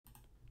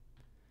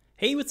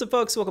Hey, what's up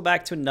folks? Welcome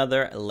back to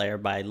another Layer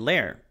by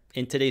Layer.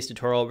 In today's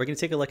tutorial, we're going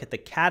to take a look at the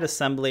CAD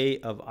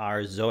assembly of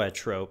our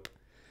Zoetrope.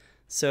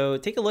 So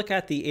take a look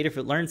at the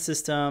Adafruit Learn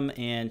system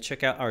and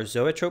check out our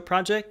Zoetrope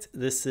project.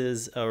 This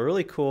is a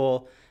really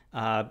cool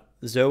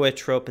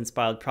Zoetrope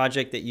inspired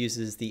project that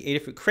uses the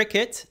Adafruit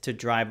Cricut to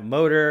drive a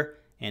motor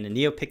and a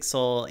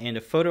NeoPixel and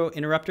a photo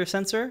interrupter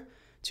sensor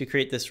to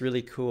create this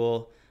really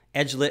cool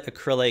edge-lit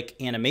acrylic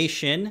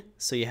animation.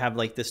 So you have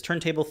like this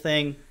turntable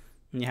thing,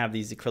 and you have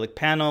these acrylic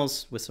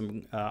panels with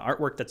some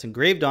artwork that's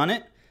engraved on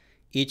it.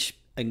 Each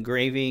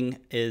engraving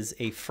is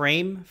a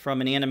frame from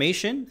an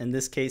animation. In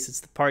this case, it's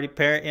the party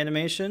pair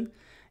animation.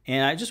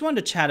 And I just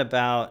wanted to chat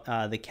about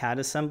the CAD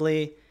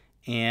assembly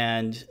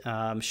and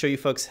show you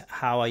folks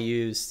how I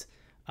used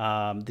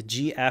the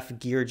GF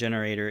gear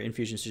generator in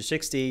Fusion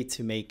 360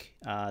 to make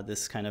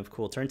this kind of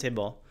cool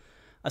turntable.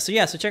 So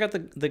check out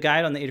the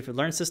guide on the Adafruit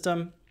Learn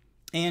system.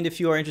 And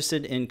if you are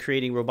interested in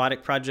creating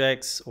robotic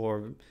projects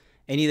or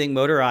anything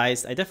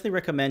motorized, I definitely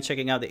recommend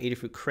checking out the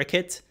Adafruit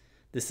Cricut.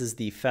 This is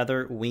the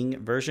feather wing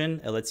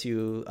version. It lets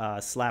you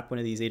slap one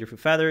of these Adafruit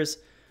feathers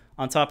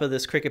on top of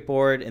this Cricut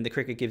board, and the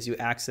Cricut gives you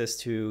access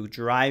to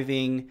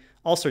driving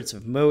all sorts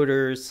of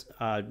motors,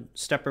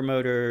 stepper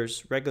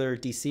motors, regular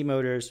DC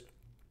motors,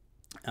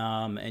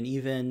 and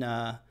even,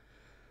 I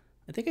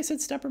think I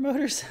said stepper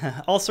motors,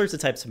 all sorts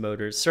of types of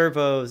motors,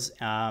 servos,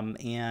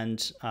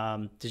 and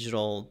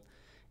digital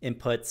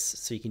inputs,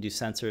 so you can do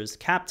sensors,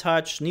 cap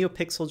touch,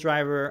 NeoPixel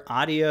driver,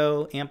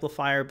 audio,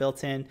 amplifier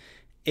built in.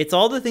 It's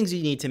all the things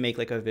you need to make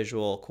like a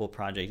visual cool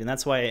project. And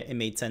that's why it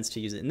made sense to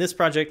use it in this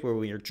project where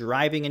we are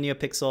driving a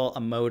NeoPixel, a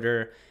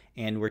motor,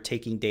 and we're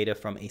taking data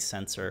from a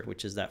sensor,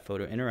 which is that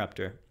photo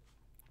interrupter.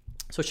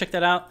 So check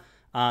that out.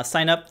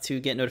 Sign up to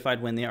get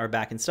notified when they are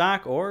back in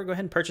stock, or go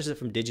ahead and purchase it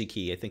from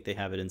DigiKey. I think they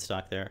have it in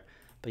stock there.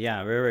 But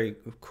yeah, very, very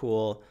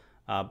cool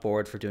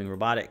board for doing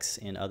robotics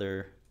and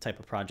other type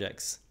of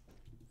projects.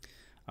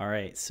 All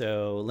right,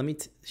 so let me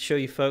show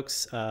you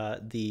folks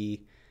the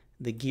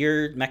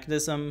gear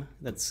mechanism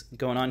that's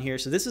going on here.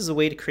 So this is a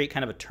way to create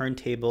kind of a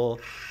turntable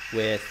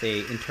with a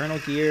internal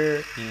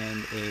gear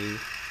and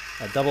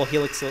a double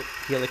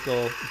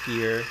helical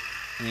gear.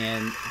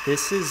 And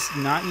this is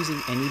not using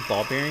any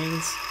ball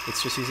bearings.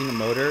 It's just using a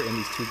motor and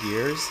these two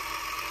gears.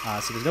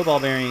 So there's no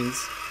ball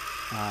bearings.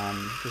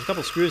 There's a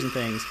couple screws and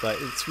things, but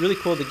it's really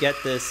cool to get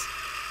this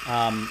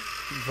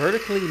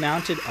vertically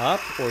mounted up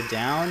or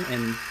down,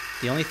 and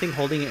the only thing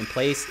holding it in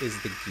place is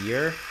the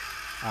gear.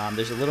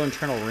 There's a little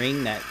internal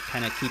ring that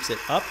kind of keeps it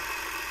up.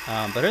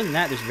 But other than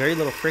that, there's very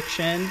little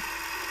friction,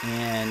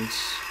 and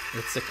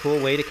it's a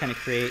cool way to kind of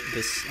create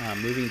this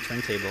moving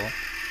turntable.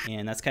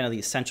 And that's kind of the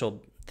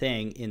essential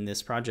thing in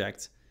this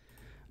project.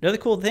 Another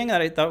cool thing that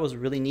I thought was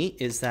really neat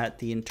is that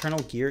the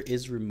internal gear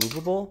is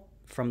removable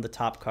from the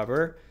top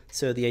cover.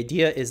 So the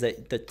idea is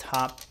that the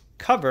top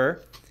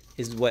cover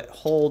is what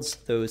holds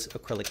those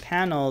acrylic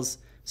panels.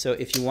 So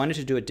if you wanted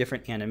to do a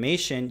different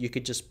animation, you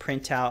could just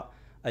print out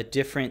a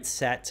different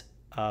set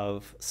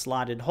of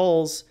slotted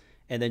holes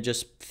and then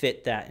just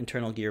fit that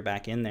internal gear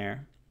back in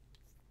there.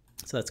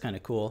 So that's kind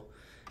of cool.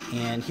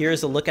 And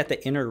here's a look at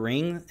the inner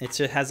ring. It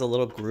just has a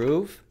little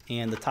groove,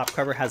 and the top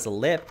cover has a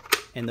lip,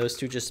 and those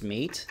two just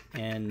mate.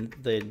 And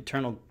the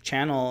internal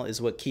channel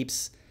is what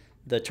keeps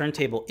the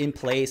turntable in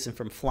place and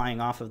from flying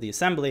off of the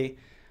assembly.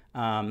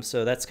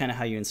 So that's kind of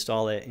how you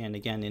install it. And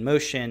again, in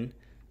motion,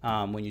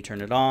 when you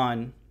turn it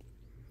on,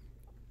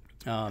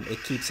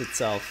 it keeps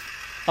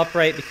itself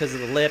upright because of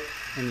the lip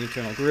and the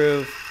internal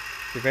groove.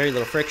 There's very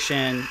little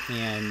friction,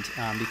 and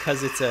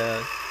because it's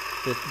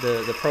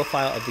the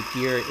profile of the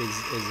gear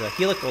is a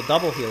helical,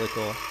 double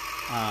helical,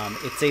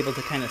 it's able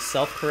to kind of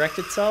self-correct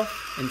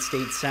itself and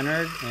stay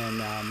centered.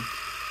 And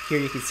here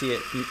you can see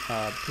it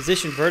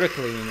positioned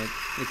vertically, and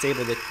it's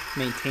able to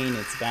maintain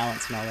its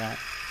balance and all that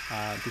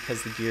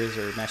because the gears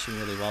are meshing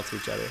really well to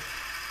each other.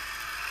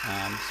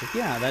 So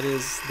yeah, that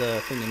is the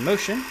thing in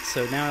motion.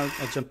 So now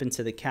I'll jump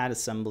into the CAD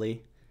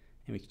assembly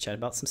and we can chat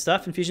about some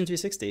stuff in Fusion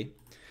 360.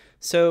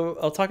 So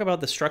I'll talk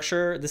about the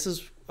structure. This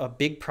is a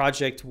big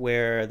project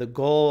where the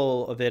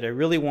goal of it, I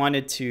really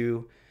wanted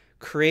to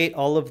create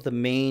all of the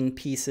main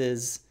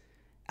pieces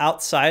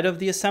outside of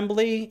the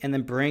assembly and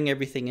then bring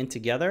everything in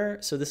together.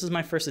 So this is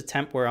my first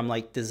attempt where I'm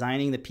like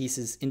designing the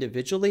pieces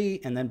individually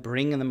and then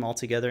bringing them all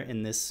together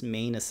in this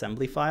main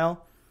assembly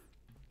file.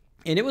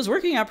 And it was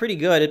working out pretty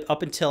good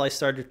up until I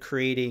started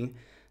creating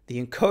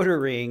the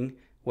encoder ring,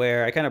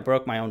 where I kind of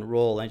broke my own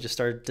rule and I just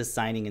started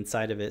designing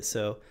inside of it.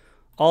 So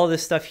all of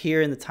this stuff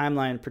here in the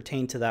timeline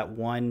pertained to that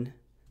one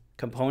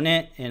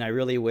component, and I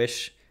really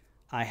wish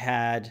I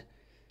had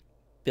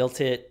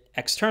built it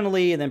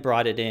externally and then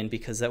brought it in,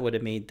 because that would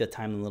have made the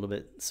timeline a little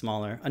bit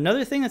smaller.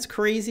 Another thing that's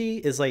crazy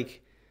is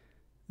like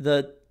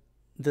the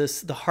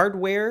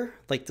hardware,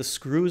 like the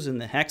screws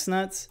and the hex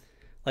nuts,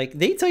 like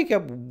they take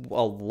up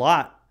a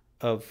lot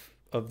of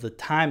the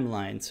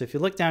timeline. So if you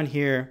look down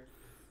here,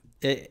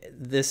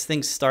 this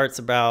thing starts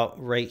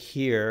about right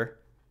here,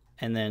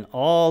 and then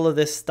all of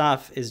this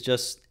stuff is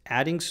just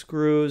adding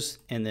screws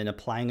and then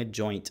applying a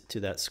joint to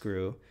that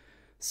screw.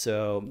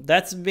 So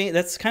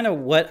that's kind of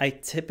what I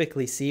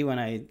typically see when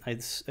I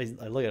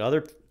look at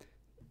other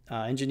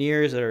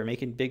engineers that are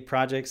making big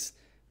projects.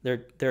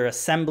 Their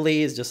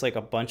assembly is just like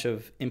a bunch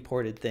of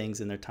imported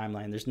things in their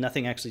timeline. There's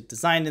nothing actually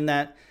designed in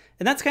that.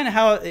 And that's kind of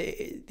how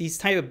these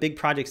type of big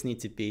projects need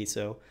to be.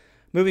 So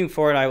moving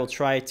forward, I will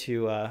try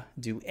to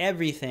do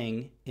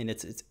everything in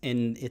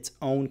its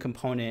own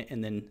component,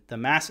 and then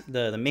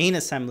the main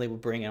assembly will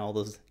bring in all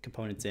those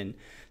components in.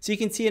 So you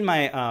can see in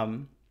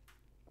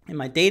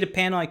my data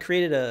panel, I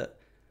created a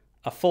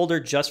folder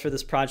just for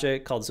this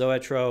project called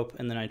Zoetrope,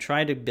 and then I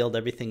tried to build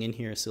everything in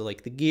here. So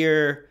like the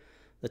gear,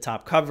 the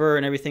top cover,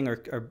 and everything are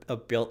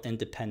built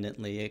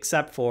independently,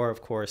 except for,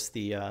 of course,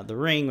 the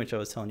ring, which I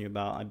was telling you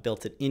about. I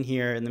built it in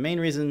here, and the main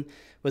reason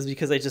was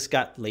because I just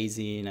got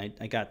lazy and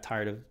I got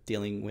tired of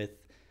dealing with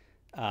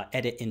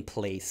edit in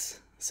place.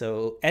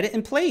 So edit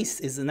in place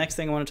is the next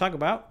thing I want to talk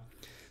about.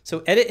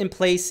 So edit in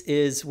place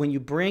is when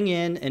you bring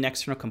in an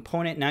external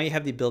component. Now you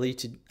have the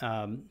ability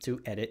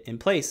to edit in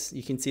place.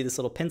 You can see this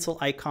little pencil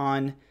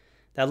icon.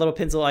 That little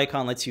pencil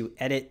icon lets you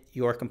edit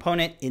your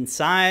component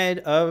inside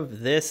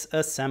of this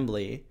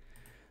assembly.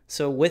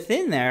 So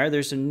within there,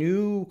 there's a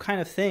new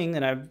kind of thing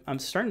that I'm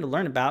starting to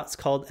learn about. It's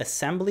called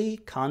assembly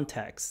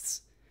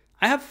contexts.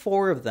 I have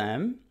 4 of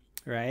them,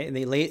 right? And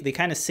they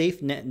kind of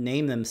safe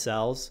name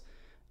themselves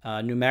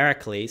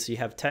numerically. So you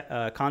have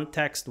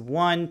context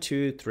 1,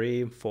 2,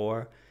 3,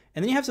 4,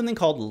 and then you have something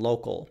called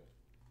local.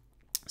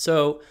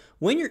 So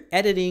when you're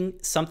editing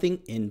something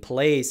in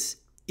place,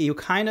 you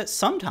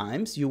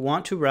sometimes you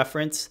want to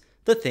reference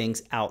the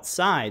things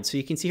outside. So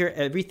you can see here,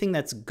 everything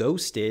that's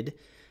ghosted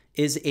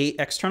is a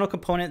external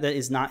component that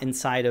is not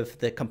inside of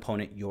the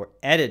component you're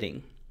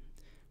editing.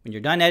 When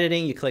you're done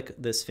editing, you click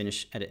this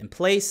finish edit in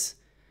place.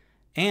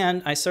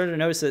 And I started to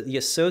notice that the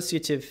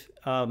associative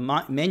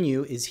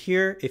menu is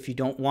here. If you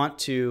don't want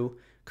to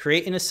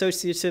create an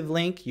associative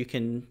link, you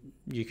can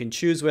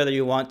choose whether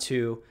you want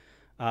to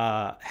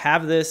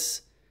have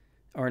this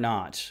or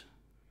not.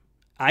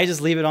 I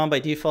just leave it on by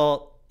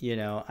default. You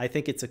know, I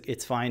think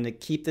it's fine to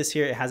keep this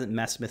here. It hasn't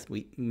messed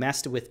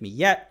with me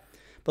yet.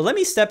 But let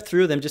me step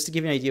through them just to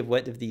give you an idea of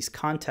what these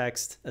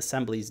context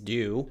assemblies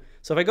do.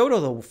 So if I go to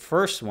the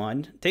first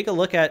one, take a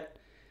look at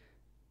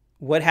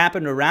what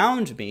happened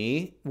around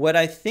me. What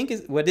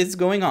is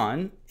going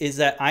on is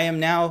that I am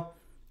now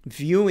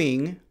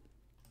viewing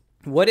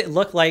what it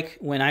looked like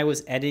when I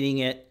was editing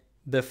it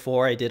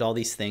before I did all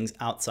these things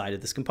outside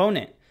of this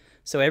component.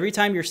 So every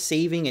time you're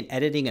saving and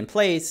editing in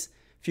place,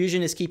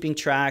 Fusion is keeping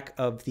track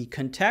of the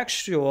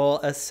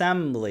contextual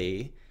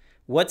assembly,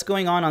 what's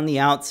going on the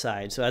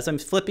outside. So as I'm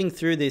flipping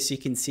through this, you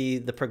can see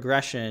the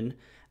progression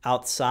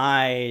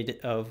outside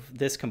of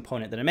this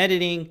component that I'm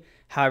editing,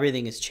 how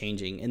everything is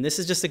changing. And this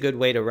is just a good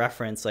way to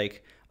reference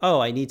like, oh,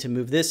 I need to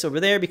move this over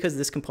there because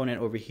this component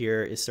over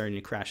here is starting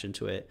to crash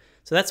into it.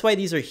 So that's why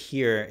these are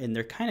here, and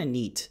they're kind of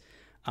neat.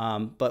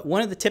 But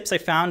one of the tips I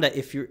found, that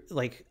if you're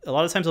like, a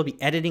lot of times I'll be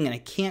editing and I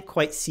can't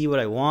quite see what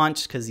I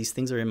want because these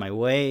things are in my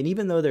way. And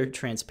even though they're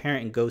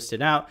transparent and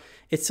ghosted out,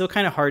 it's still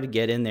kind of hard to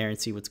get in there and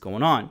see what's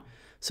going on.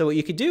 So what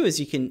you could do is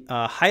you can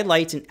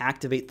highlight and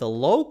activate the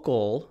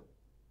local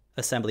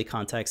assembly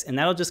context, and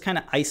that'll just kind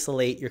of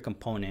isolate your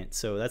component.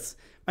 So that's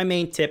my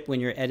main tip when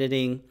you're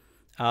editing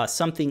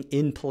something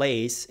in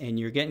place and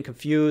you're getting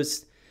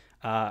confused,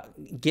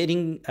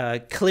 clearing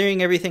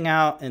everything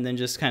out, and then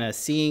just kind of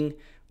seeing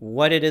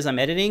what it is I'm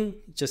editing.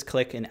 Just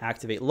click and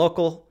activate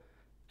local,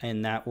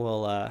 and that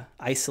will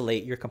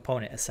isolate your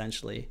component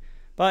essentially.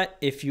 But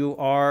if you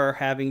are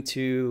having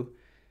to,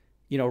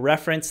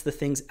 reference the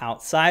things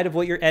outside of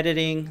what you're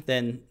editing,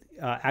 then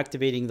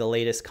activating the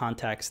latest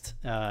context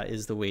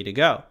is the way to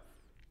go.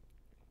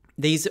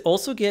 These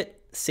also get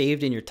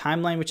saved in your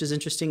timeline, which is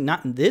interesting.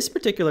 Not in this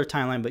particular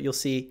timeline, but you'll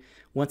see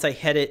once I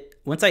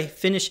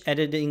finish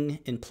editing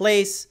in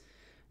place,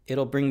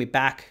 it'll bring me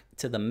back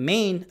to the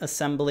main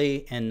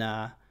assembly,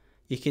 and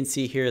you can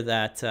see here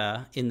that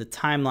in the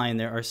timeline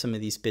there are some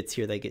of these bits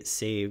here that get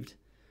saved.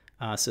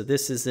 So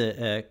this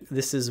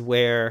is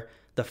where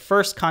the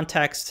first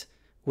context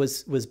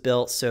was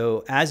built.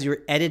 So as you're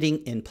editing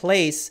in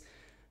place,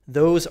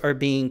 those are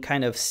being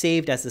kind of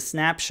saved as a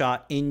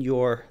snapshot in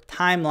your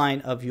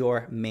timeline of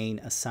your main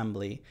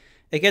assembly.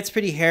 It gets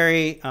pretty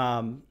hairy.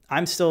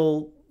 I'm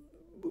still,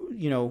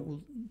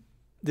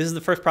 this is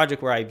the first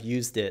project where I've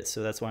used it,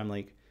 so that's why I'm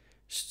like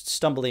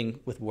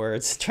stumbling with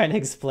words, trying to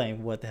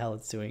explain what the hell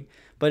it's doing.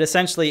 But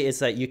essentially, it's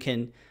that you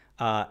can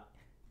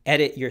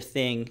edit your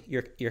thing,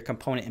 your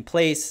component in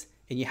place,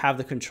 and you have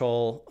the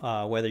control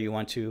whether you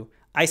want to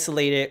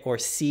isolate it or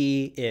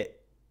see it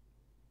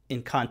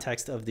in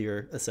context of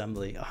your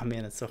assembly. Oh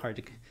man, it's so hard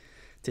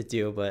to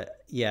do,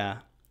 but yeah.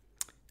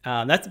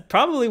 That's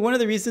probably one of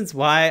the reasons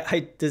why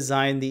I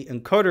designed the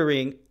encoder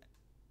ring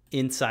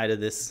inside of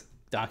this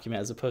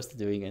document as opposed to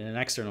doing it in an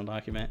external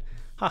document.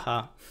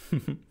 Haha.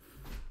 All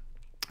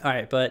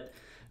right, but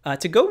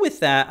to go with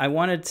that, I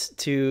wanted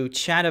to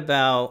chat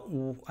about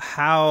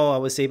how I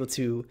was able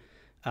to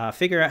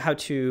figure out how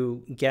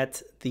to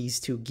get these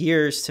two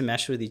gears to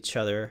mesh with each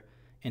other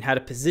and how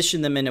to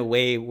position them in a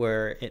way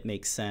where it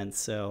makes sense.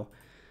 So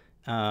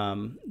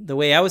The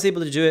way I was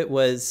able to do it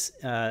was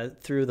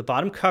through the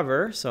bottom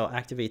cover. So I'll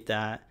activate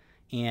that.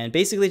 And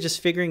basically just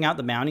figuring out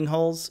the mounting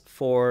holes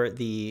for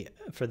the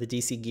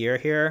DC gear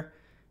here,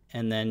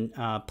 and then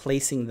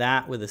placing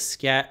that with a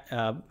sketch,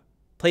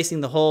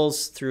 placing the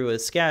holes through a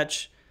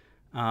sketch.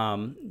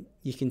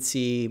 You can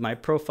see my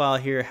profile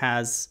here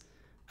has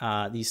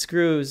these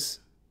screws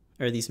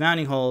or these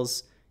mounting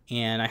holes,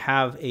 and I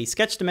have a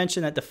sketch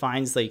dimension that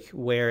defines like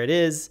where it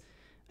is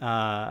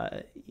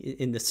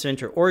in the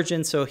center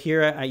origin. So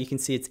here you can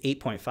see it's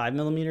 8.5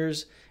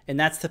 millimeters, and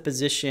that's the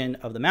position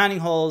of the mounting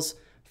holes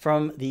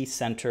from the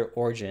center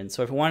origin.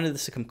 So if I wanted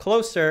this to come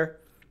closer,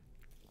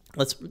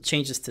 let's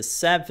change this to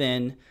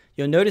 7.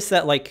 You'll notice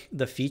that like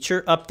the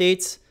feature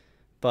updates,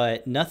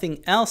 but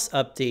nothing else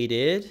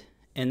updated.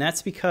 And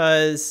that's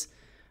because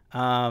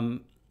the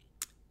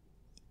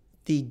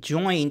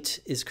joint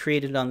is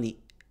created on the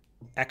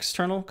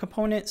external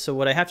component. So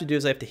what I have to do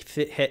is I have to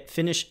hit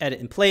finish edit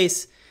in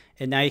place.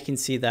 And now you can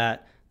see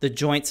that the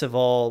joints have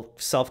all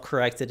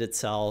self-corrected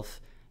itself,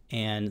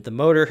 and the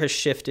motor has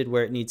shifted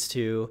where it needs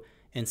to,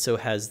 and so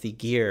has the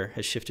gear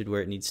has shifted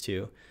where it needs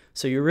to.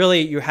 So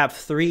you have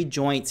 3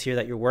 joints here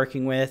that you're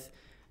working with.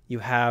 You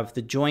have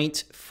the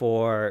joint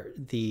for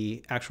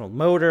the actual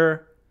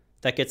motor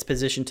that gets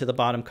positioned to the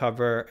bottom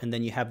cover, and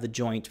then you have the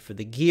joint for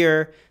the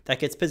gear that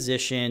gets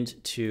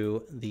positioned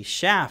to the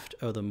shaft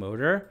of the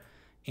motor.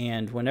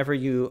 And whenever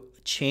you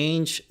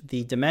change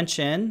the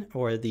dimension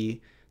or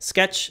the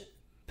sketch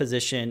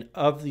position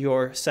of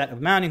your set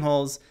of mounting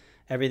holes,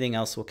 everything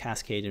else will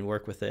cascade and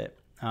work with it.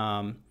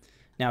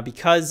 Now,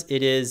 because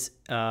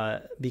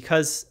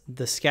because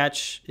the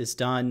sketch is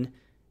done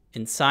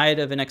inside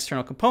of an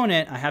external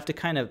component, I have to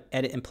kind of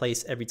edit in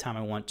place every time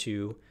I want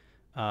to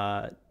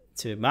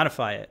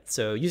modify it.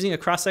 So using a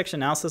cross-section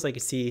analysis, I can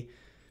see,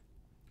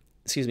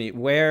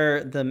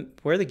 where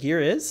the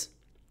gear is.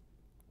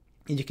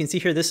 And you can see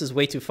here, this is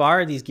way too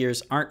far. These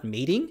gears aren't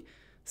mating.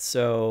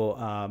 So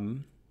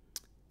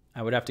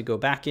I would have to go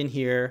back in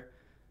here,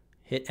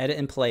 hit edit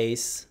in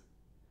place,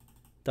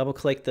 double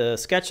click the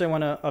sketch I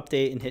want to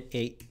update, and hit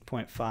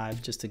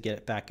 8.5 just to get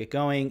it back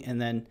going.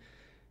 And then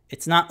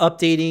it's not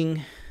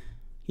updating,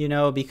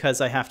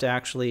 because I have to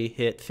actually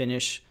hit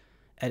finish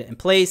edit in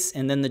place,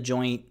 and then the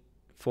joint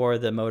for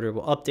the motor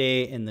will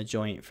update and the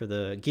joint for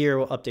the gear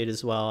will update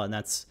as well. And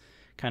that's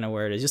kind of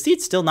where it is. You'll see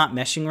it's still not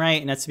meshing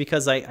right, and that's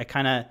because I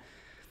kind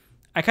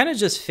of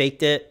just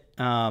faked it.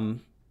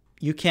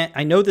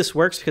 I know this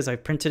works because I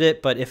printed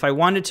it, but if I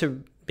wanted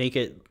to make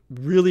it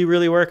really,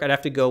 really work, I'd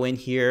have to go in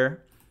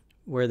here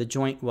where the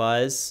joint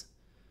was,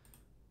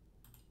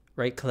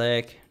 right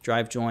click,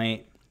 drive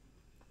joint,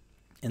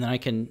 and then I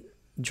can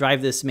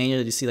drive this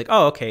manually to see like,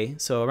 oh, okay,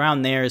 so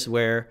around there is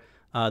where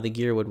the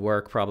gear would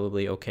work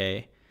probably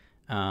okay.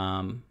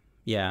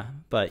 Yeah,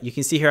 but you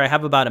can see here I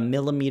have about 1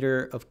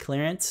 millimeter of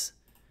clearance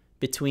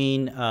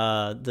between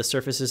the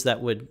surfaces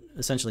that would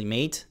essentially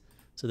mate.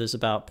 So there's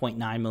about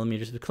 0.9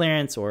 millimeters of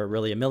clearance, or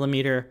really 1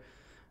 millimeter.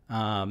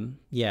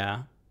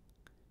 Yeah.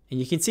 And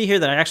you can see here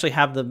that I actually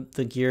have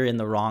the gear in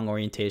the wrong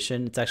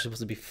orientation. It's actually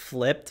supposed to be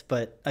flipped.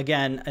 But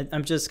again,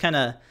 I'm just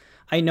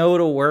I know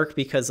it'll work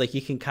because like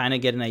you can kind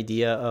of get an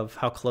idea of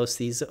how close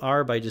these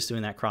are by just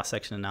doing that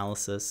cross-section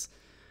analysis.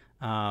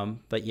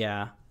 But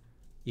yeah,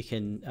 you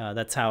can,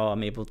 that's how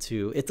I'm able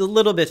to, it's a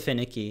little bit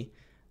finicky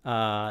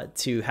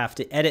to have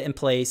to edit in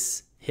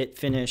place, hit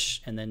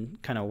finish, and then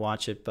kind of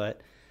watch it.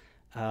 But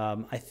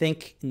I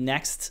think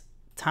next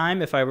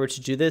time, if I were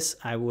to do this,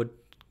 I would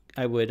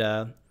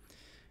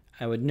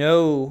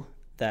know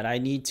that I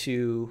need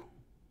to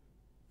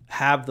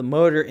have the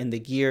motor and the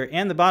gear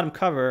and the bottom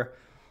cover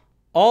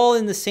all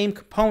in the same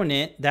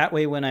component. That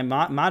way, when I'm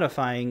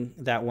modifying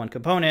that one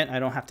component, I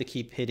don't have to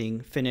keep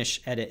hitting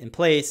finish, edit in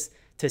place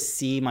to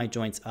see my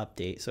joints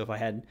update. So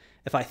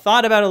if I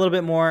thought about it a little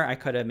bit more, I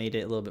could have made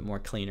it a little bit more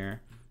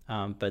cleaner.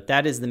 But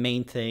that is the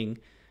main thing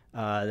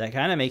that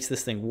kind of makes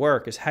this thing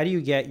work, is how do you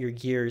get your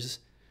gears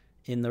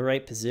in the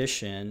right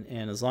position?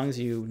 And as long as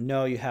you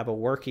know you have a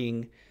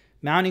working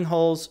mounting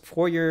holes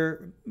for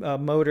your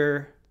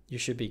motor, you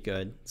should be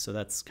good. So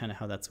that's kind of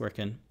how that's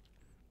working.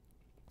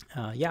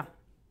 Yeah.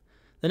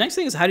 The next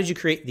thing is, how did you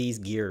create these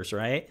gears,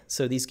 right?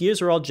 So these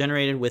gears are all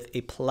generated with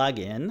a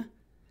plugin.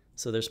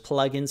 So there's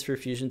plugins for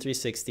Fusion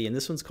 360, and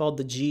this one's called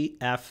the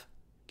GF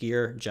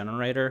Gear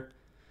Generator.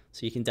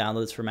 So you can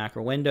download this for Mac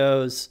or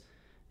Windows.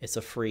 It's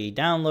a free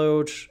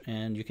download,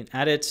 and you can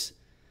add it.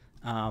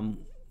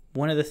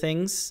 One of the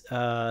things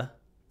that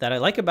I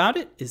like about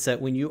it is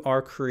that when you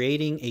are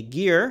creating a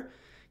gear,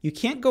 you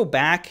can't go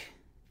back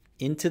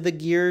into the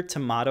gear to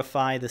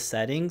modify the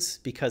settings,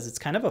 because it's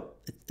kind of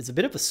it's a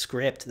bit of a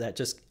script that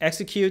just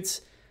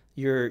executes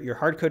your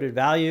hard-coded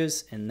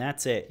values, and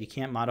that's it. You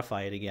can't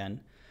modify it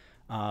again.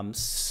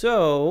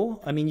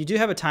 So, I mean, you do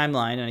have a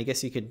timeline, and I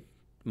guess you could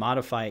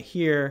modify it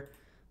here.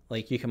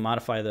 Like you can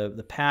modify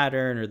the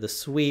pattern or the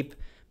sweep.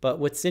 But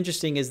what's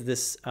interesting is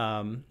this,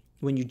 when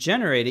you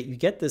generate it, you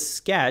get this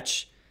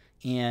sketch,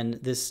 and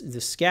this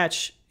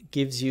sketch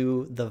gives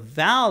you the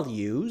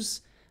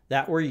values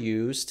that were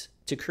used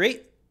to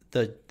create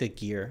the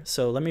gear.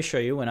 So let me show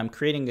you. When I'm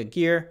creating a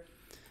gear,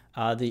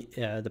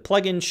 the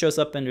plugin shows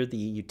up under the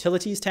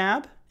Utilities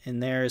tab,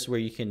 and there's where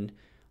you can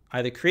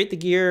either create the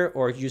gear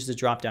or use the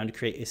drop down to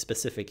create a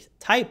specific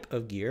type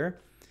of gear.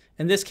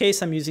 In this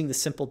case, I'm using the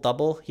simple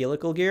double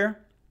helical gear.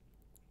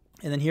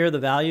 And then here are the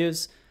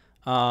values.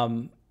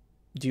 Do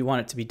you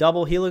want it to be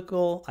double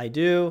helical? I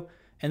do.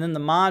 And then the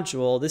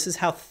module, this is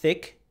how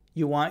thick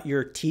you want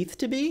your teeth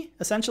to be,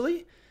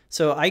 essentially.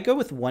 So I go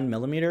with 1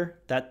 millimeter.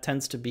 That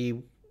tends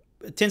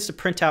to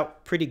print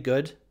out pretty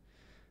good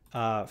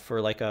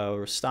for like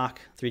a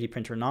stock 3D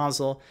printer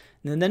nozzle.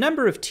 And then the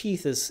number of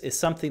teeth is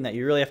something that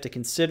you really have to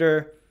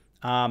consider.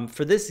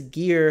 For this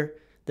gear,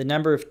 the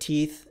number of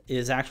teeth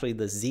is actually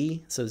the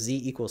Z. So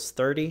Z equals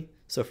 30.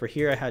 So for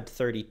here, I had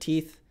 30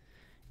 teeth.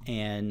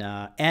 And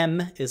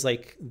M is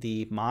like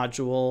the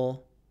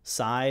module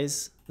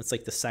size. That's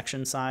like the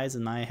section size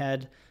in my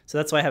head. So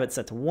that's why I have it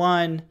set to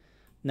 1.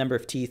 Number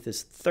of teeth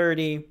is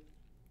 30.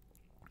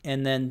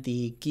 And then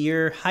the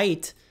gear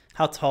height,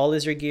 how tall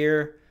is your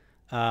gear?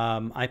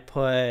 I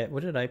put,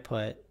 what did I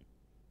put?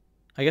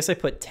 I guess I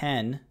put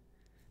 10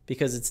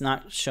 because it's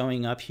not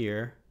showing up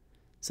here.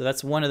 So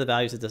that's one of the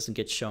values that doesn't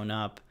get shown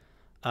up.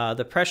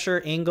 The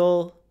pressure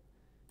angle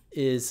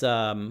is,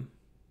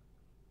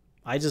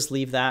 I just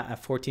leave that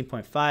at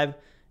 14.5.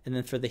 And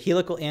then for the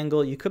helical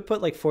angle, you could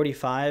put like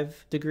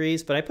 45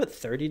 degrees, but I put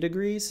 30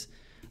 degrees.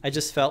 I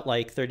just felt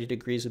like 30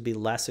 degrees would be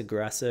less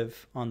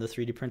aggressive on the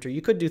 3D printer.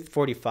 You could do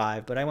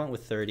 45, but I went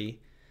with 30.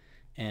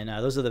 And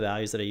those are the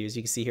values that I use.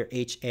 You can see here,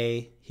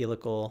 HA,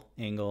 helical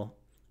angle.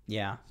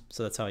 Yeah,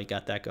 so that's how I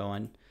got that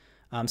going.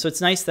 So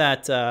it's nice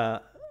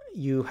that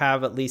you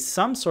have at least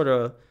some sort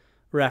of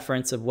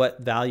reference of what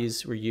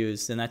values were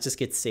used, and that just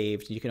gets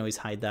saved. You can always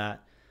hide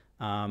that.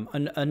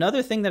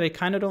 Another thing that I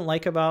kind of don't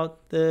like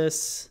about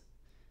this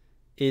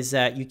is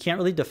that you can't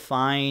really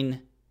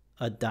define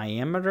a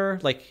diameter.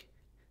 Like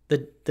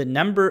the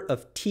number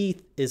of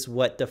teeth is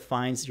what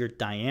defines your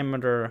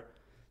diameter.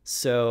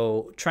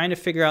 So trying to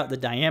figure out the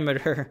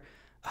diameter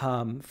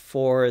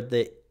for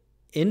the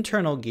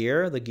internal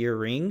gear, the gear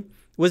ring,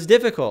 was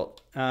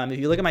difficult. If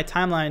you look at my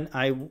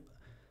timeline,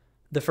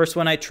 the first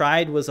one I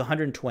tried was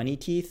 120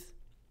 teeth.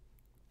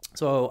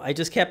 So I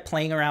just kept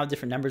playing around with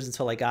different numbers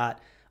until I got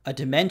a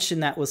dimension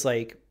that was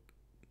like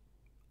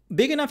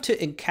big enough to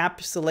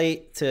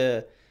encapsulate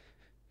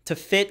to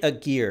fit a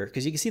gear,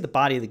 because you can see the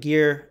body of the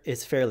gear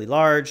is fairly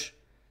large.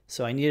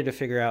 So I needed to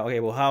figure out,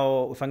 okay,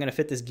 well, if I'm going to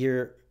fit this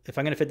gear, if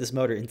I'm going to fit this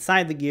motor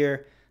inside the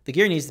gear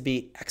needs to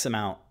be X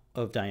amount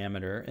of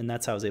diameter, and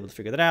that's how I was able to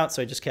figure that out.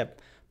 So I just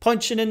kept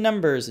punching in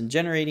numbers and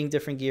generating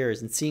different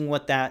gears and seeing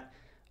what that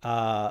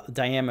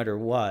diameter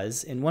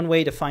was. And one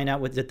way to find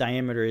out what the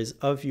diameter is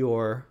of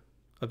your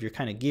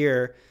kind of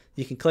gear,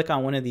 you can click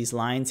on one of these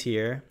lines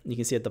here. You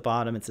can see at the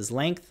bottom it says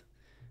length.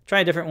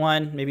 Try a different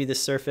one, maybe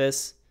this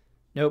surface.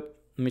 Nope.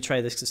 Let me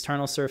try this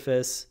external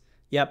surface.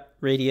 Yep,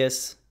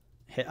 radius.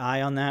 Hit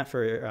I on that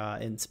for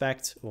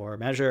inspect or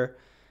measure,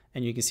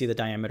 and you can see the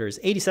diameter is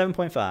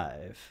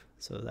 87.5.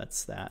 So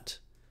that's that.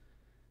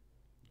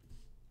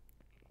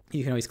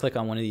 You can always click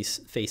on one of these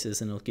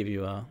faces and it'll give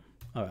you a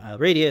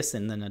radius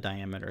and then a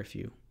diameter if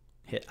you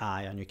hit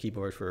I on your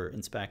keyboard for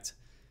inspect.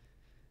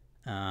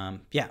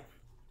 Yeah.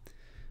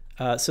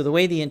 So the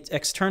way the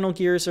external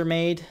gears are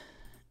made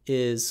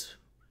is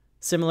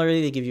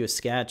similarly, they give you a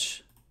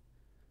sketch.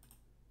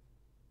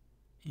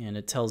 And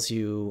it tells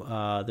you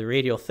the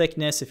radial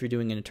thickness if you're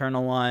doing an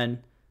internal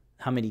one,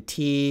 how many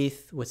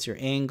teeth, what's your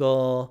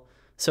angle.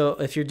 So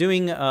if you're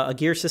doing a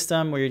gear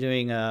system where you're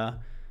doing an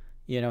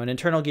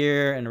internal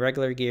gear and a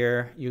regular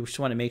gear, you just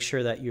want to make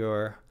sure that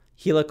your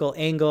helical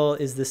angle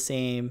is the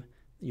same,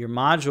 your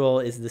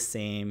module is the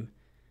same,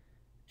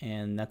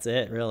 and that's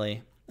it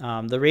really.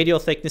 The radial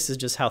thickness is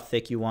just how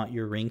thick you want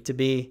your ring to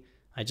be.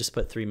 I just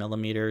put 3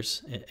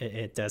 millimeters.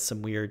 It does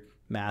some weird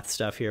math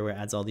stuff here where it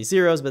adds all these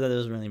zeros, but that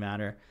doesn't really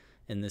matter.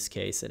 In this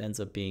case, it ends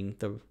up being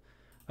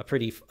a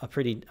pretty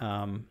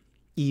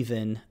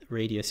even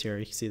radius here.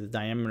 You can see the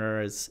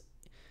diameter is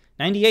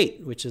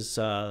 98, which is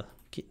the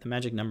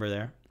magic number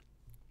there.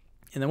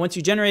 And then once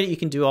you generate it, you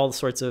can do all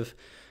sorts of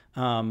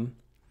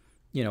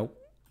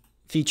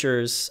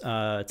features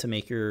to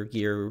make your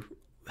gear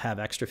have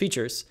extra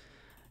features.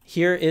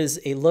 Here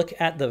is a look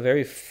at the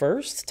very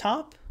first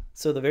top.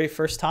 So the very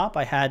first top,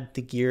 I had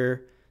the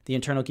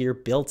internal gear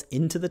built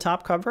into the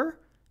top cover,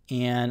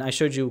 and I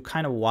showed you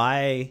kind of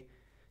why.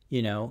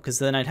 Because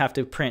then I'd have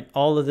to print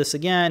all of this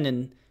again,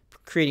 and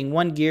creating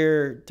one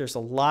gear, there's a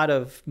lot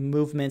of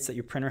movements that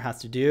your printer has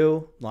to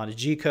do, a lot of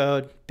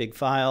G-code, big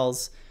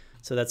files.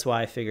 So that's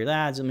why I figured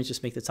that. Let me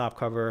just make the top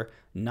cover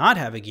not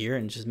have a gear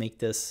and just make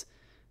this,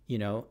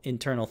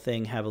 internal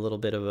thing have a little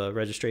bit of a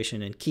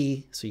registration and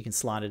key, so you can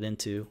slot it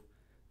into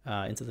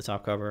the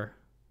top cover.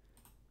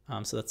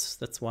 So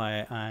that's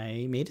why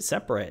I made it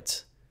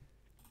separate.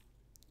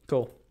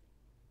 Cool.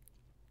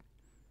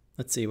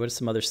 Let's see, what is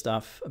some other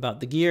stuff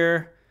about the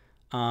gear?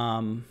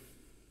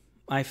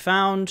 I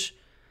found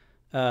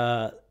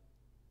a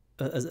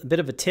bit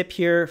of a tip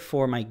here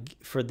for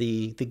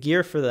the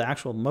gear for the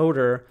actual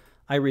motor.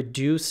 I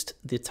reduced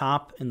the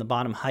top and the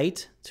bottom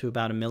height to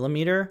about 1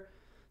 millimeter.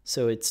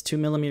 So it's 2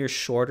 millimeters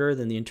shorter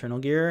than the internal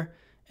gear.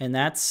 And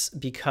that's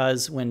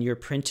because when you're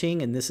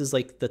printing, and this is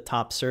like the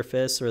top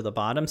surface or the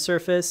bottom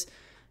surface,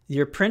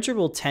 your printer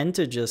will tend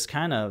to just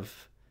kind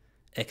of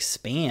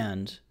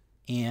expand.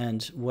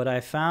 And what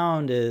I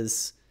found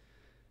is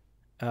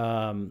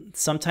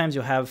sometimes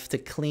you'll have to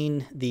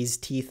clean these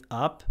teeth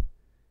up.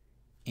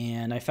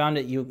 And I found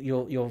that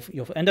you'll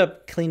end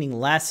up cleaning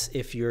less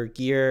if your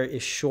gear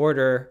is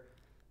shorter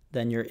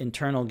than your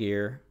internal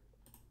gear,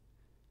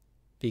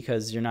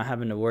 because you're not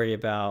having to worry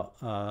about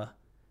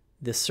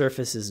the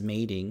surface is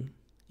mating,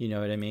 you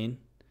know what I mean?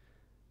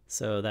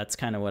 So that's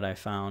kind of what I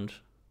found.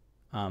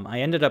 I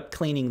ended up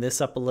cleaning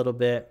this up a little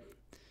bit,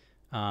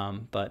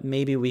 but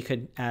maybe we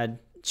could add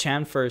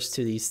chamfers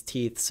to these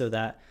teeth so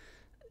that,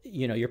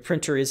 you know, your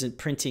printer isn't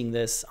printing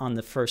this on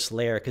the first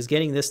layer, because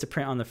getting this to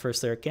print on the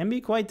first layer can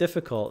be quite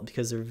difficult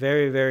because they're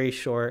very, very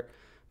short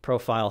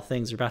profile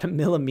things. They're about 1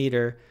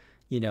 millimeter,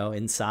 you know,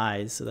 in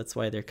size. So that's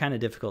why they're kind of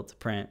difficult to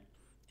print.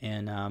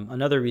 And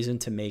another reason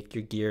to make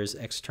your gears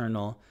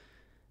external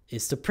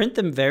is to print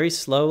them very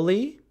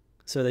slowly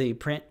so that you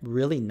print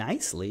really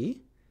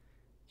nicely.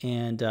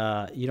 And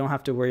you don't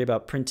have to worry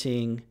about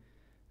printing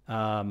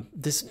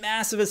this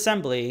massive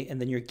assembly and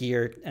then your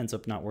gear ends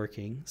up not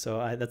working.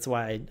 So that's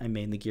why I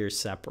made the gears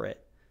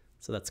separate.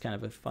 So that's kind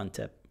of a fun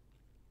tip.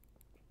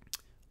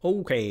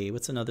 Okay,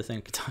 what's another thing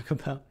I could talk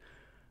about?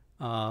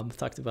 I've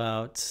talked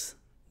about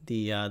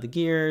the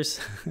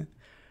gears.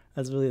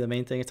 That's really the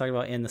main thing I talked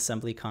about in the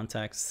assembly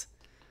context.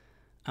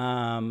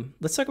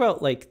 Let's talk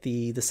about like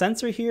the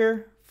sensor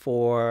here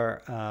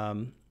for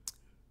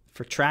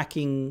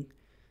tracking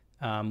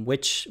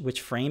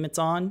which frame it's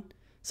on.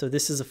 So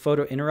this is a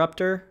photo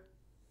interrupter,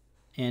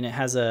 and it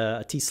has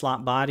a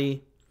T-slot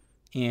body.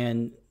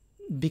 And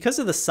because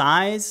of the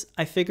size,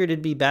 I figured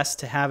it'd be best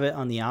to have it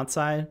on the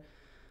outside.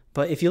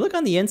 But if you look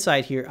on the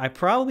inside here, I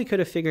probably could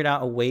have figured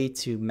out a way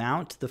to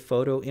mount the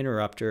photo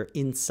interrupter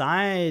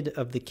inside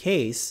of the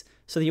case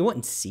so that you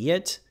wouldn't see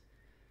it.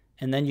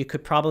 And then you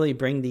could probably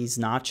bring these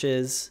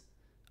notches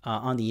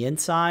on the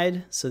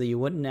inside so that you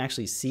wouldn't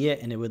actually see it,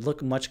 and it would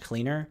look much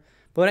cleaner.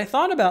 But what I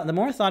thought about, the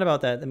more I thought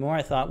about that, the more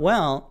I thought,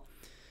 well,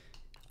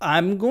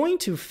 I'm going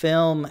to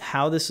film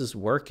how this is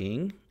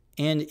working.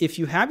 And if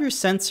you have your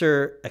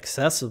sensor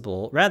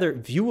accessible, rather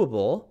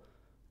viewable,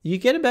 you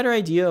get a better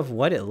idea of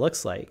what it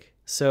looks like.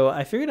 So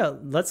I figured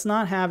out, let's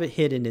not have it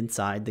hidden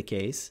inside the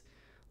case.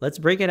 Let's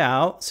break it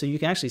out so you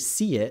can actually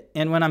see it.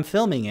 And when I'm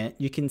filming it,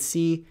 you can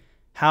see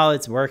how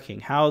it's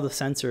working, how the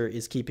sensor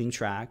is keeping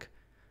track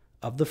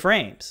of the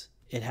frames.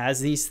 It has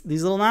these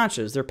little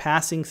notches. They're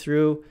passing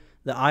through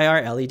the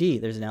IR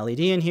LED. There's an LED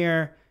in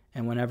here,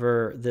 and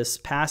whenever this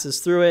passes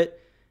through it,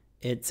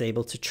 it's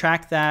able to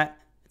track that.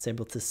 It's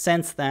able to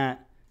sense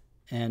that.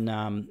 And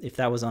if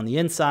that was on the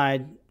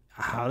inside,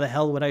 how the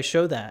hell would I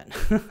show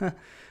that?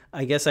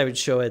 I guess I would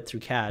show it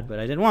through CAD, but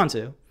I didn't want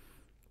to.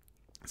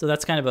 So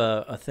that's kind of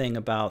a thing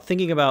about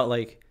thinking about,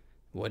 like,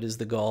 what is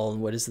the goal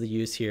and what is the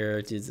use here?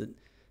 Is it,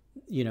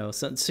 you know,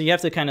 so you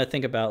have to kind of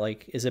think about,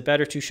 like, is it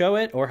better to show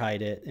it or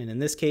hide it? And in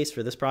this case,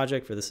 for this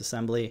project, for this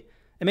assembly,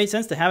 it made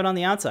sense to have it on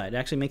the outside. It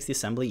actually makes the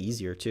assembly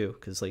easier too,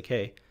 because, like,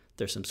 hey,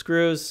 there's some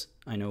screws.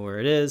 I know where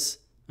it is.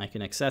 I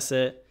can access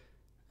it.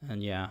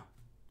 And yeah,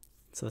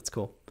 so that's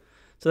cool.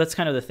 So that's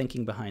kind of the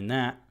thinking behind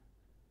that.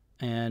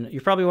 And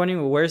you're probably wondering,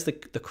 well, where's the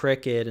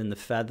cricket and the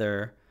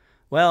feather?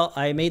 Well,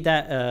 I made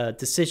that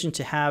decision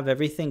to have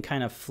everything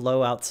kind of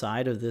flow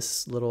outside of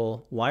this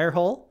little wire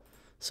hole.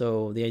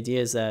 So the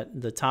idea is that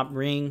the top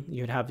ring,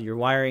 you'd have your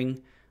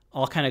wiring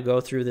all kind of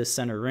go through this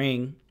center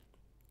ring.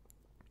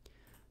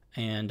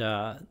 And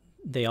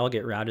they all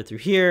get routed through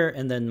here.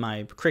 And then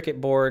my cricket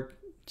board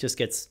just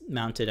gets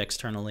mounted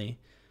externally.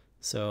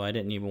 So I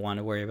didn't even want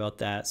to worry about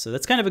that. So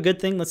that's kind of a good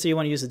thing. Let's say you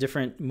want to use a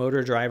different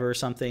motor driver or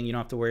something. You don't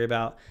have to worry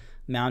about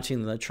mounting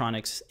the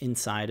electronics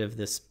inside of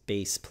this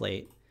base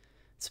plate.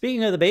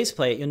 Speaking of the base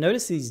plate, you'll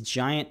notice these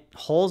giant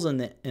holes in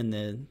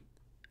the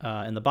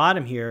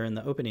bottom here in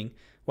the opening.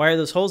 Why are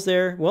those holes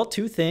there? Well,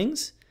 two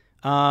things.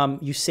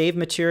 You save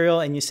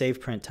material and you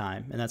save print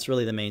time. And that's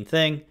really the main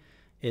thing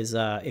is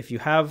if you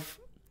have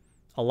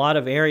a lot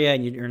of area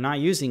and you're not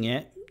using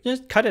it,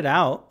 just cut it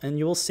out and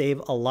you will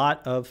save a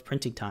lot of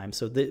printing time.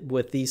 So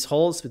with these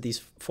holes, with these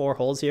 4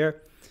 holes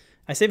here,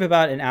 I save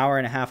about 1.5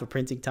 hours of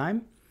printing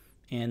time.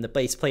 And the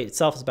base plate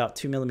itself is about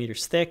 2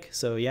 millimeters thick.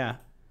 So yeah,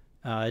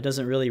 it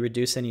doesn't really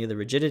reduce any of the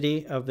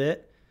rigidity of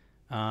it.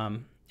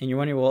 And you're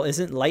wondering, well,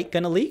 isn't light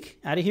going to leak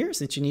out of here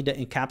since you need to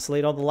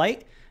encapsulate all the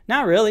light?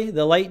 Not really.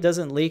 The light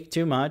doesn't leak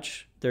too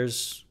much.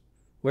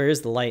 Where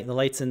is the light? The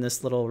light's in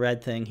this little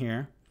red thing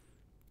here.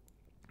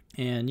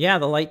 And yeah,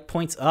 the light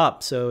points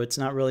up. So it's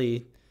not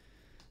really,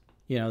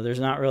 you know, there's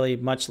not really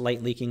much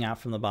light leaking out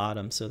from the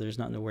bottom. So there's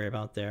nothing to worry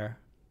about there.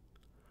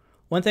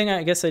 One thing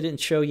I guess I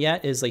didn't show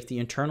yet is like the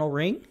internal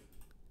ring.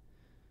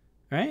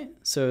 Right?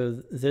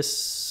 So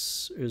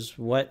this is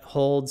what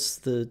holds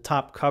the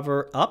top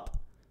cover up.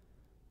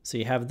 So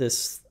you have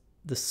this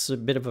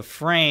bit of a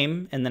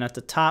frame, and then at the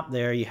top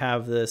there you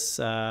have this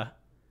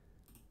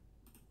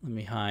Let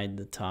me hide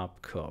the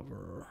top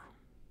cover.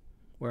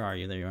 Where are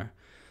you? There you are.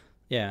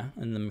 Yeah,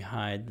 and let me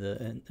hide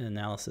the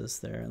analysis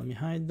there. Let me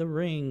hide the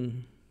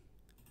ring.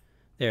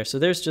 There, so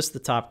there's just the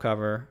top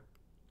cover.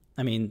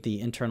 I mean,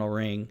 the internal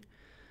ring.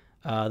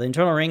 The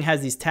internal ring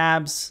has these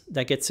tabs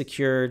that get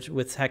secured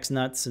with hex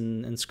nuts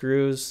and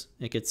screws.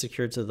 It gets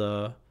secured to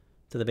the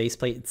base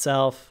plate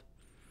itself.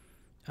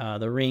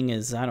 The ring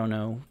is, I don't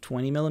know,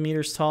 20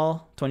 millimeters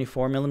tall,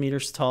 24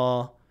 millimeters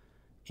tall.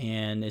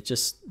 And it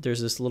just,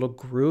 there's this little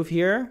groove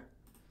here.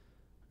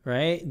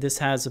 Right, this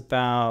has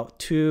about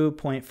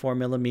 2.4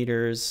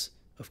 millimeters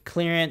of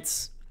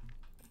clearance.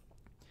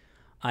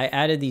 I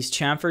added these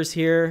chamfers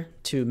here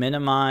to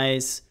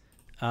minimize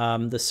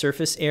the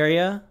surface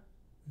area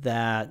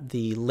that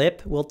the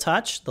lip will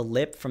touch, the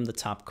lip from the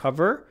top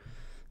cover.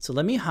 So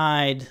let me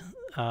hide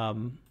a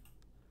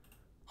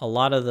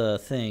lot of the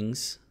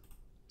things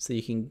so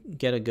you can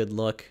get a good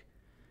look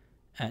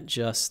at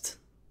just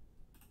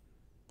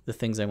the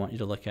things I want you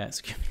to look at.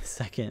 So give me a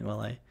second while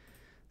I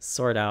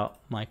sort out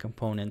my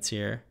components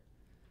here.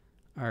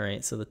 All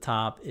right, so the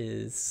top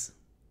is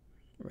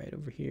right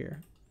over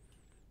here.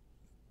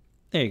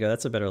 There you go,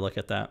 that's a better look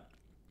at that.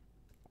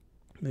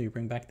 Maybe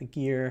bring back the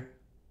gear.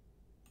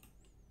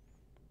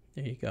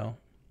 There you go.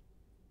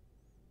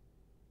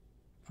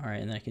 All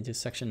right, and then I can do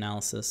section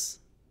analysis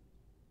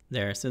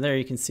there. So there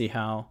you can see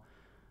how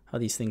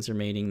these things are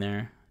mating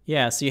there.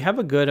 Yeah, so you have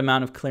a good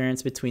amount of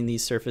clearance between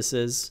these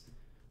surfaces,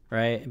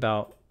 right?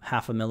 About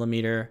 0.5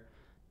 millimeter.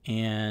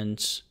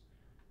 And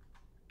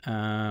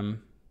I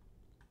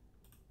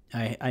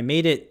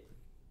made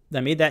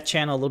that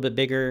channel a little bit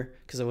bigger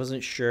because I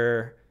wasn't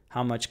sure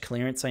how much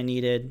clearance I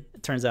needed.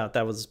 It turns out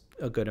that was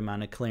a good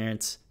amount of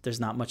clearance. There's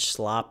not much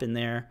slop in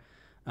there.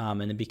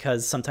 And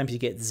because sometimes you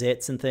get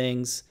zits and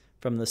things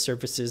from the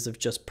surfaces of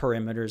just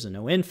perimeters and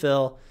no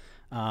infill,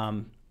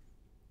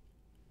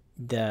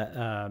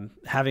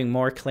 having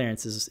more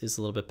clearance is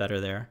a little bit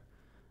better there.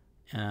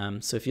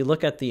 So if you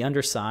look at the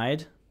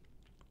underside,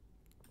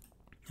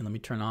 and let me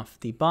turn off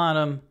the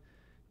bottom,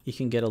 you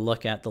can get a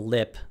look at the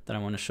lip that I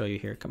want to show you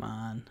here. Come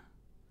on.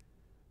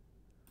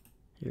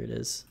 Here it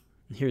is.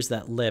 And here's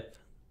that lip.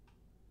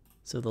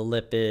 So the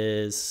lip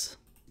is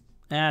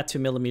 2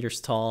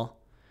 millimeters tall.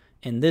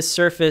 And this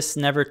surface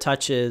never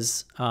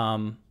touches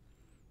the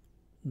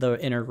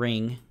inner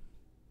ring,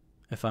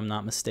 if I'm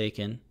not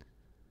mistaken.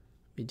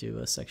 Let me do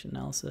a section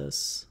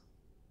analysis.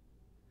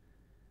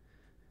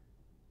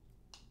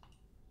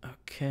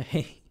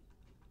 Okay.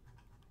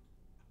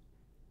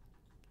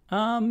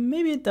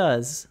 Maybe it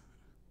does.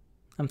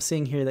 I'm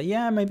seeing here that,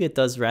 yeah, maybe it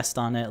does rest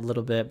on it a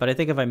little bit, but I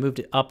think if I moved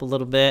it up a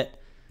little bit,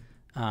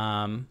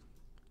 I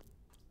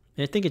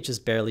think it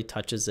just barely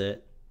touches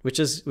it, which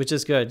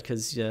is good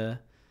because,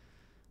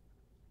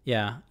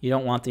 yeah, you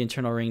don't want the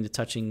internal ring to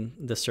touching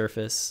the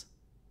surface.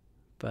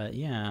 But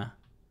yeah,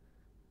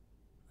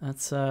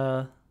 that's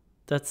how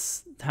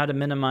to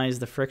minimize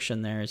the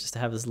friction there, is just to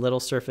have as little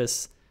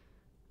surface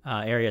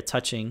area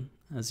touching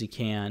as you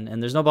can.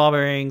 And there's no ball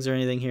bearings or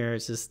anything here.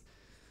 It's just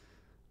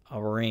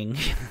a ring.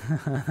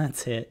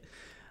 That's it.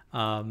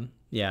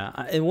 Yeah.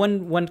 And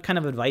one kind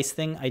of advice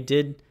thing, I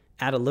did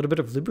add a little bit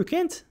of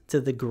lubricant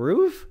to the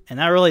groove, and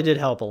that really did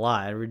help a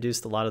lot. It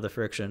reduced a lot of the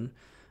friction.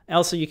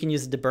 Also, you can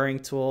use a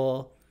deburring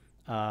tool.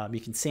 You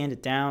can sand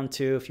it down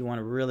too if you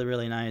want a really,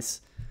 really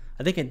nice.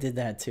 I think I did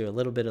that too, a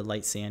little bit of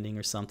light sanding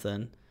or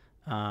something,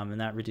 and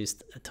that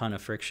reduced a ton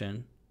of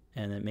friction,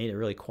 and it made it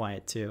really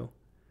quiet too.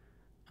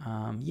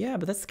 Yeah,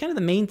 but that's kind of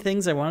the main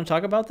things I want to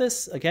talk about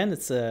this. Again,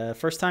 it's the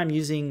first time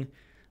using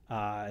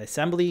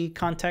assembly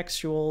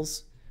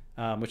contextuals,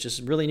 which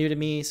is really new to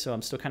me, so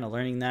I'm still kind of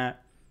learning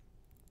that.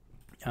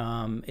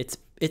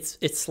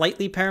 It's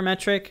slightly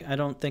parametric. I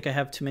don't think I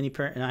have too many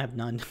and I have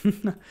none.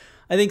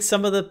 I think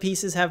some of the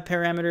pieces have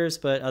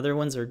parameters, but other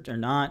ones are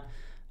not.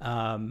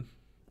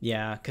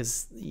 Yeah,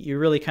 because you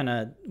really kind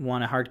of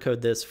want to hard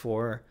code this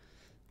for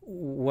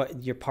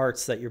what your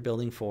parts that you're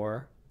building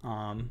for.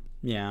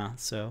 Yeah,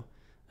 so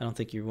I don't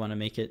think you want to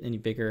make it any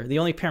bigger. The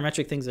only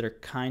parametric things that are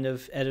kind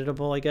of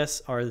editable, I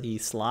guess, are the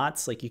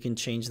slots. Like you can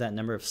change that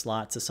number of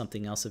slots to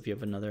something else if you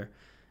have another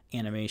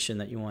animation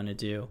that you want to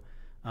do.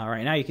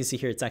 Right now you can see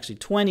here it's actually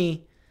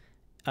 20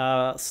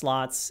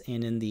 slots,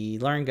 and in the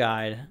Learn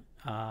Guide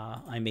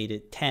I made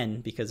it 10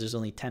 because there's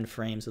only 10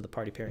 frames of the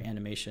party pair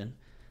animation.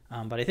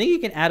 But I think you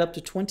can add up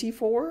to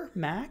 24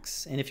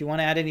 max, and if you want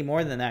to add any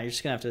more than that, you're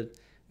just going to have to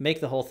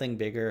make the whole thing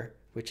bigger,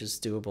 which is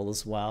doable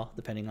as well,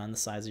 depending on the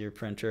size of your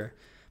printer.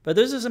 But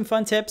those are some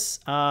fun tips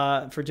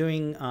for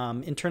doing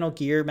internal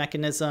gear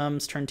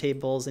mechanisms,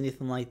 turntables,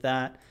 anything like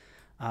that.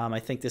 I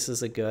think this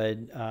is a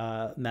good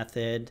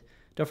method.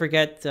 Don't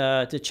forget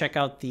to check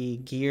out the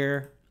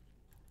gear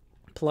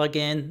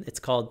plugin. It's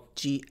called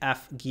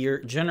GF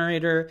Gear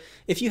Generator.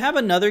 If you have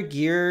another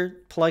gear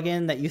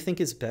plugin that you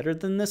think is better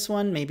than this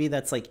one, maybe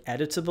that's like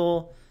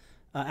editable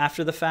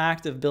after the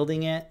fact of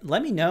building it,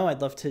 let me know.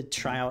 I'd love to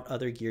try out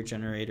other gear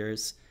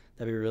generators.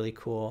 That'd be really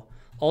cool.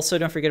 Also,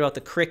 don't forget about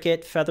the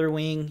Cricut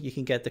Featherwing. You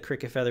can get the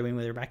Cricut Featherwing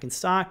when they're back in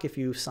stock if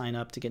you sign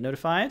up to get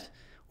notified,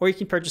 or you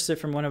can purchase it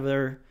from one of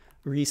their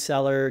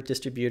reseller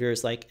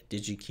distributors like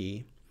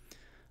DigiKey.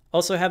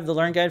 Also have the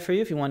Learn Guide for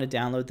you if you want to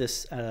download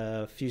this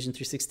Fusion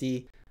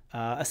 360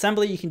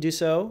 assembly. You can do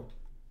so.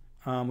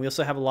 We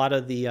also have a lot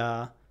of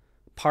the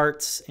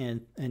parts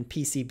and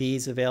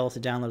PCBs available to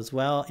download as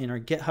well in our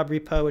GitHub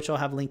repo, which I'll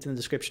have linked in the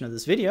description of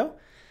this video.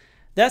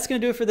 That's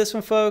going to do it for this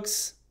one,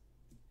 folks.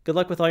 Good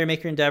luck with all your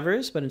maker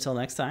endeavors, but until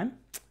next time,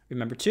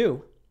 remember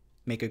to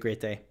make a great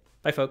day.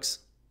 Bye, folks.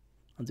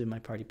 I'll do my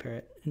party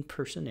parrot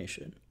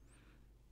impersonation.